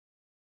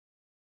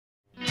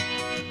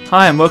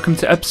Hi and welcome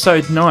to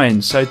episode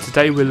 9. So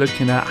today we're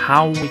looking at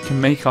how we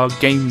can make our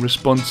game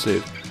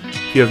responsive.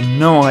 If you have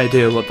no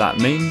idea what that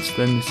means,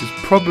 then this is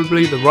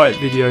probably the right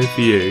video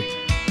for you.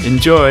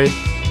 Enjoy!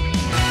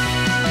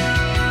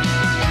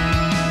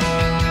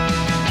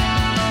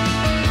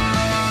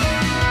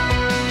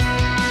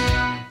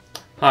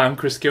 Hi, I'm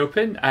Chris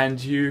Gilpin,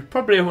 and you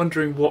probably are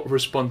wondering what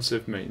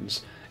responsive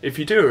means. If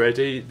you do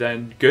already,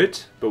 then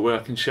good, but I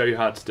can show you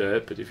how to do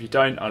it, but if you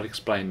don't, I'll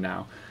explain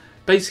now.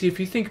 Basically, if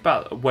you think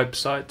about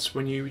websites,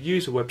 when you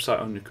use a website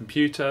on your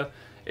computer,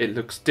 it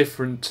looks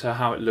different to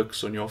how it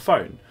looks on your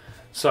phone.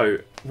 So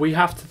we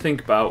have to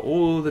think about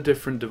all the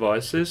different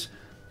devices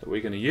that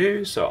we're going to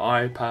use, so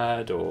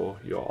iPad or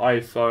your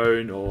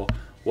iPhone or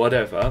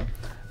whatever,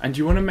 and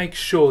you want to make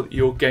sure that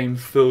your game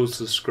fills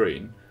the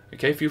screen.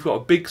 Okay, if you've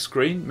got a big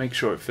screen, make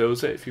sure it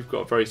fills it. If you've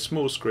got a very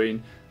small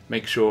screen,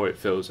 make sure it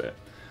fills it.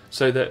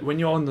 So that when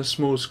you're on the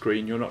small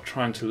screen, you're not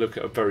trying to look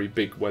at a very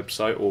big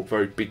website or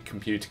very big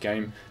computer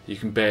game that you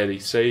can barely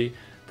see,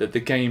 that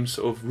the game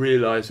sort of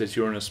realises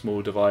you're on a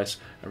small device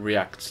and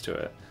reacts to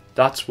it.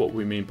 That's what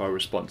we mean by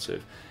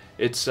responsive.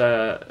 It's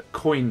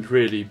coined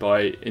really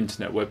by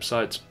internet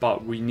websites,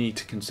 but we need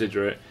to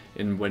consider it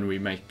when we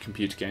make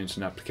computer games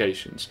and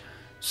applications.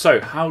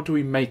 So how do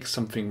we make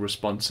something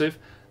responsive?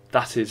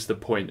 That is the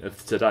point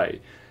of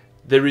today.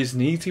 There is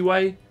an easy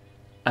way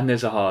and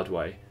there's a hard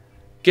way.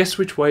 Guess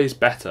which way is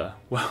better?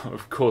 Well,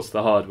 of course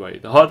the hard way.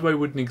 The hard way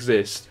wouldn't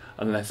exist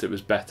unless it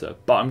was better.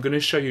 But I'm going to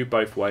show you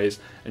both ways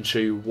and show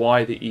you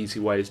why the easy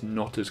way is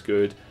not as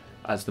good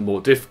as the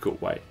more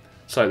difficult way.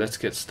 So let's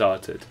get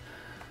started.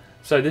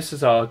 So this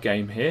is our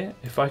game here.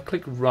 If I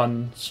click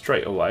run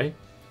straight away,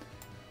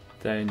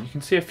 then you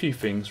can see a few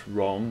things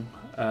wrong.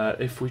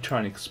 If we try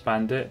and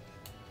expand it,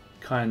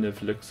 kind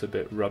of looks a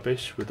bit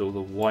rubbish with all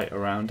the white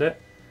around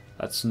it.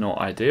 That's not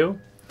ideal.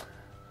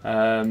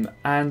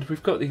 And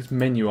we've got these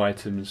menu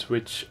items,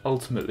 which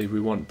ultimately we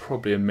want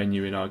probably a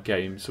menu in our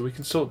game, so we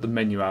can sort the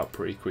menu out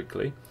pretty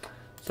quickly.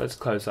 So let's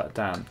close that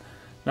down.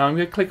 Now I'm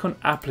going to click on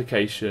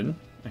application,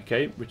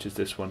 okay, which is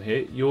this one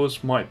here.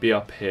 Yours might be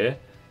up here.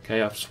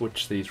 Okay, I've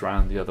switched these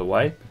around the other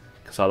way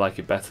because I like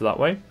it better that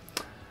way.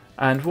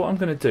 And what I'm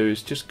going to do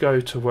is just go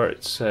to where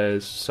it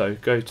says, so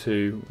go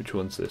to, which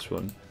one's this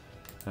one?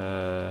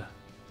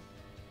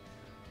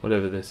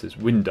 Whatever this is,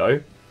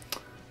 window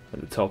at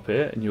the top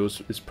here, and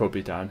yours is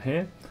probably down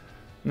here.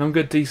 And I'm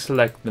going to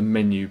deselect the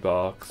menu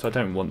bar because I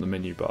don't want the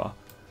menu bar.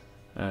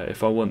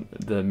 If I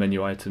want the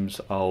menu items,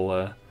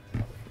 I'll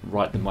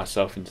write them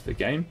myself into the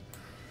game.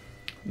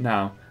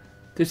 Now,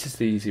 this is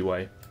the easy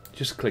way.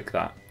 Just click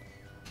that.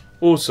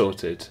 All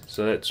sorted.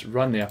 So let's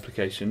run the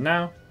application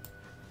now.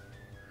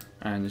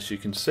 And as you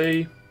can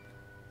see,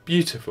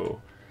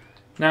 beautiful.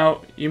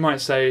 Now, you might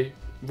say,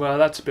 well,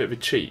 that's a bit of a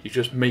cheat. You're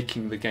just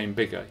making the game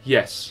bigger.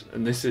 Yes,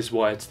 and this is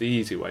why it's the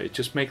easy way. It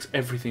just makes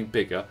everything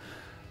bigger.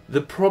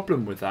 The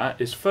problem with that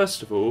is,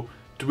 first of all,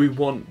 do we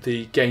want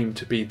the game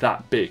to be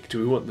that big? Do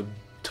we want the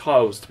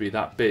tiles to be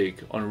that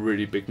big on a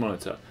really big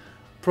monitor?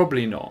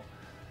 Probably not.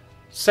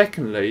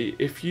 Secondly,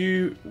 if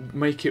you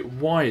make it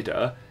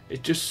wider,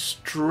 it just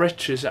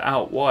stretches it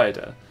out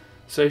wider.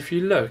 So if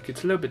you look,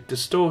 it's a little bit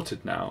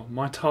distorted now.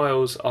 My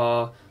tiles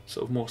are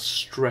sort of more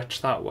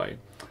stretched that way.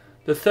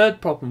 The third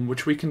problem,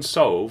 which we can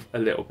solve a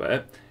little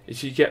bit,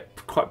 is you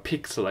get quite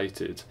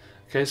pixelated,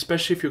 okay,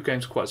 especially if your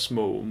game's quite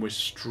small and we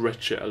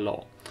stretch it a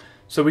lot.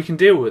 So we can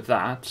deal with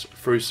that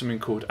through something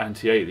called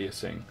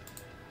anti-aliasing.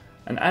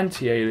 And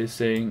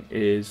anti-aliasing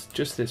is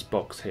just this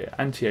box here,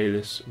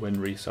 anti-alias when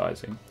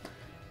resizing.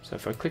 So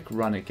if I click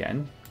run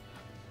again,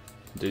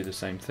 and do the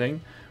same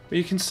thing, well,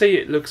 you can see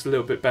it looks a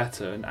little bit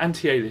better. And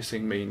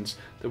anti-aliasing means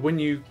that when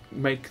you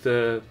make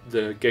the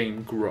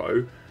game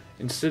grow,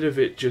 instead of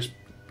it just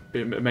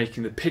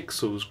making the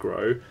pixels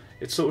grow,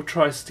 it sort of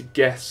tries to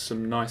guess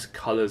some nice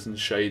colours and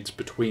shades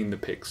between the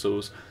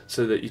pixels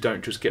so that you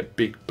don't just get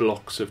big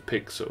blocks of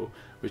pixel,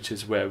 which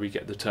is where we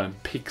get the term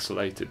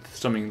pixelated.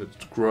 Something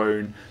that's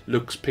grown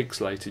looks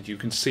pixelated, you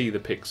can see the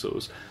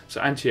pixels.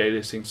 So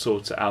anti-aliasing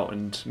sorts it out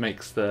and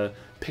makes the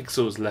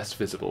pixels less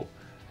visible,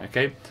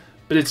 okay?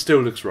 But it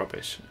still looks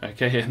rubbish,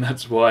 okay? And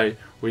that's why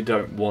we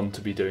don't want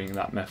to be doing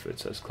that method,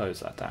 so let's close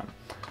that down.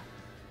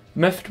 The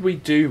method we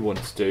do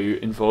want to do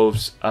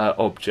involves an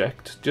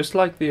object, just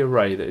like the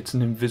array, that it's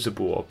an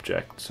invisible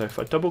object. So if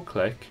I double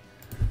click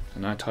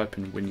and I type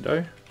in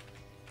window,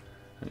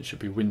 and it should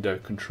be window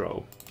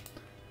control.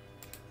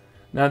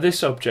 Now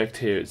this object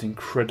here is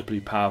incredibly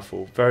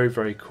powerful, very,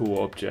 very cool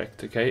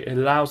object, okay? It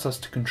allows us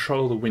to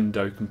control the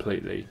window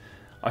completely.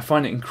 I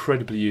find it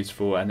incredibly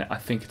useful, and I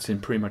think it's in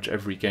pretty much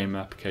every game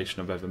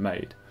application I've ever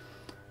made.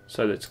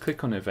 So let's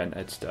click on event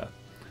editor.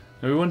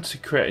 Now we want to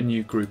create a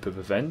new group of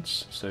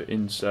events, so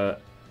insert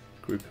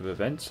group of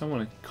events. I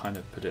want to kind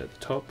of put it at the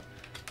top.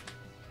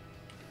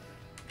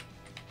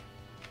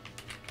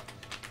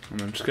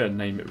 And I'm just going to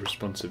name it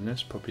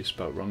responsiveness, probably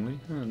spelled wrongly.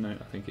 Oh, no,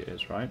 I think it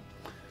is right.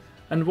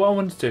 And what I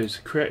want to do is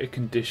create a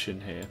condition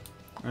here.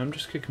 And I'm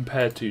just going to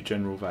compare two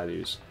general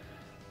values.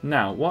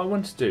 Now what I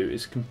want to do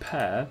is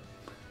compare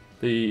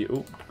the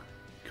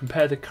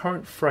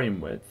current frame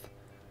width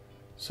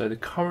So the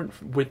current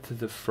width of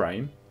the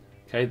frame,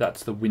 okay,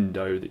 that's the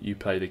window that you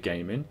play the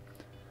game in.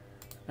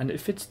 And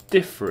if it's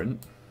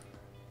different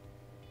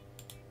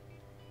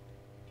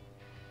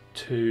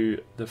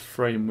to the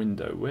frame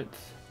window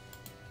width,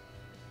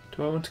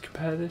 do I want to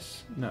compare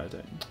this? No, I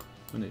don't.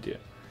 I'm an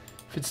idiot.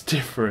 If it's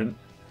different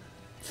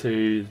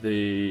to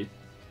the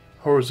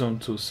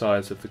horizontal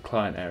size of the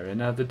client area.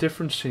 Now the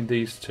difference between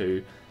these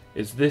two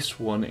is this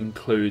one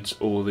includes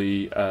all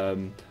the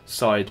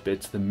side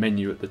bits, the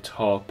menu at the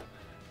top,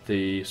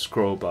 the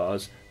scroll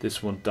bars.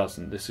 This one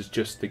doesn't. This is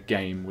just the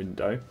game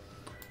window.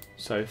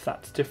 So if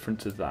that's different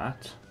to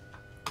that,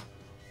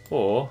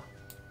 or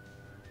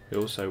we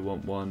also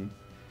want one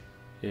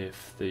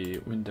if the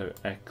window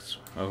X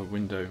or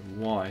window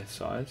Y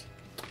size,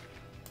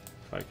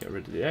 if I get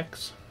rid of the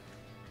X,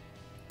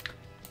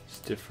 it's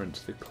different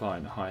to the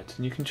client height.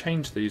 And you can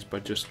change these by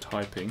just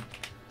typing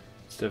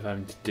instead of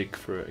having to dig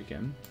through it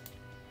again.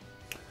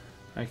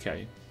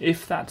 Okay,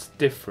 if that's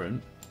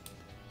different,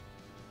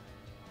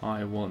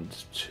 I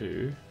want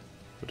to,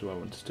 what do I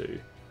want to do?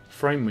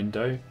 Frame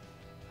window,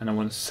 and I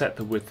want to set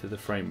the width of the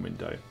frame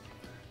window.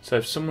 So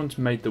if someone's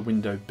made the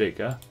window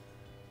bigger,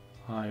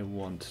 I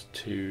want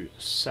to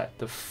set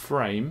the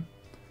frame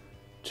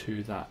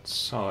to that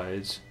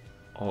size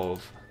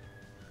of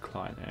the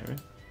client area.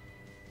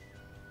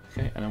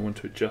 Okay, and I want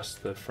to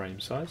adjust the frame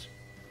size.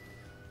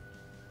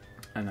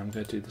 And I'm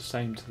going to do the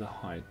same to the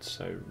height.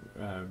 So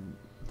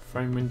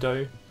frame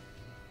window,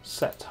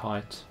 set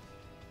height,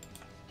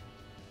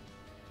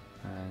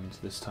 and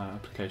this time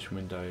application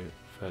window,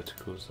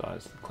 vertical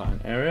size of the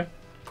client area.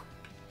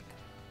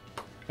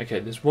 Okay,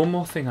 there's one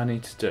more thing I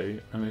need to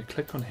do. I'm going to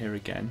click on here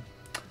again,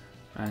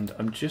 and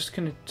I'm just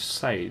going to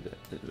say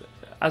that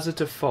as a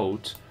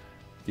default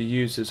the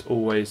user's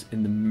always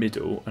in the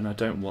middle, and I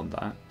don't want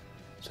that.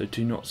 So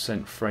do not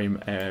center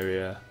frame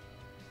area,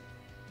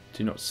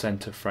 do not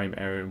center frame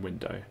area and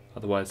window,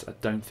 otherwise I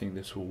don't think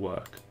this will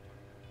work.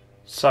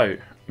 So,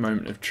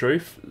 moment of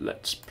truth,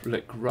 let's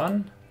click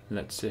run,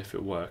 let's see if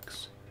it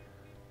works.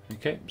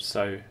 Okay,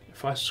 so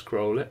if I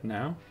scroll it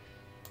now,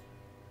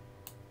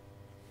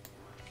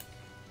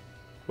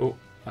 oh,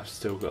 I've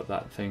still got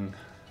that thing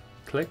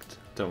clicked,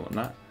 don't want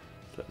that,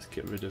 so let's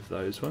get rid of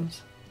those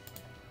ones.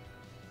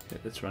 Okay,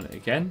 let's run it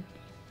again.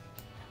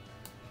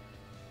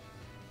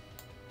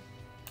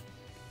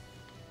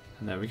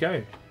 And there we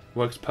go,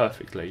 works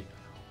perfectly,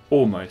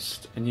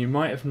 almost. And you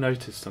might have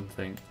noticed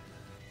something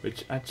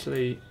which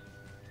actually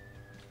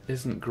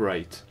isn't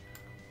great.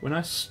 When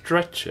I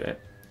stretch it,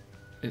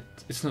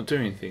 it's not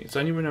doing anything. It's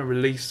only when I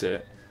release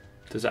it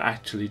does it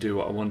actually do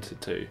what I want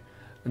it to.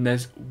 And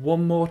there's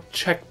one more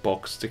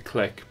checkbox to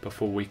click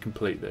before we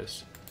complete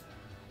this.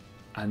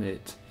 And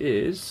it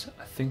is,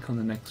 I think on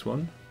the next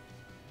one,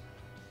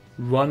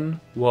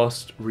 run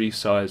whilst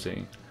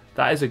resizing.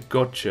 That is a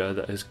gotcha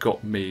that has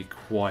got me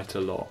quite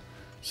a lot.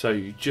 So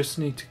you just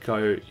need to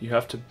go, you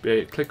have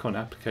to click on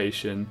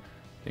application,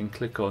 then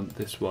click on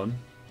this one.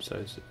 So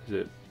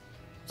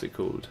what's it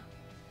called?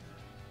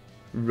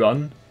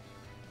 Run,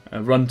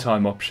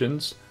 runtime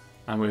options,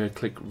 and we're going to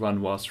click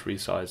run whilst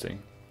resizing.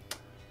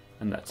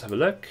 And let's have a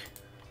look.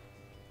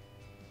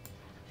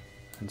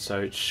 And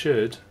so it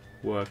should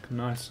work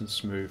nice and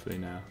smoothly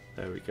now.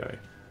 There we go.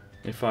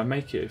 If I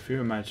make it, if you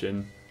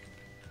imagine,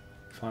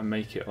 if I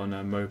make it on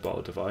a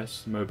mobile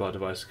device, the mobile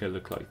device is going to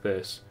look like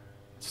this.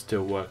 It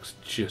still works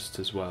just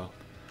as well.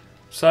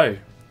 So,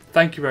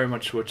 thank you very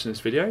much for watching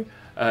this video.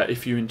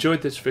 If you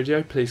enjoyed this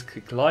video, please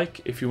click like.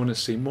 If you want to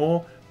see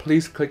more,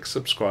 please click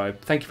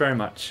subscribe. Thank you very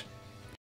much.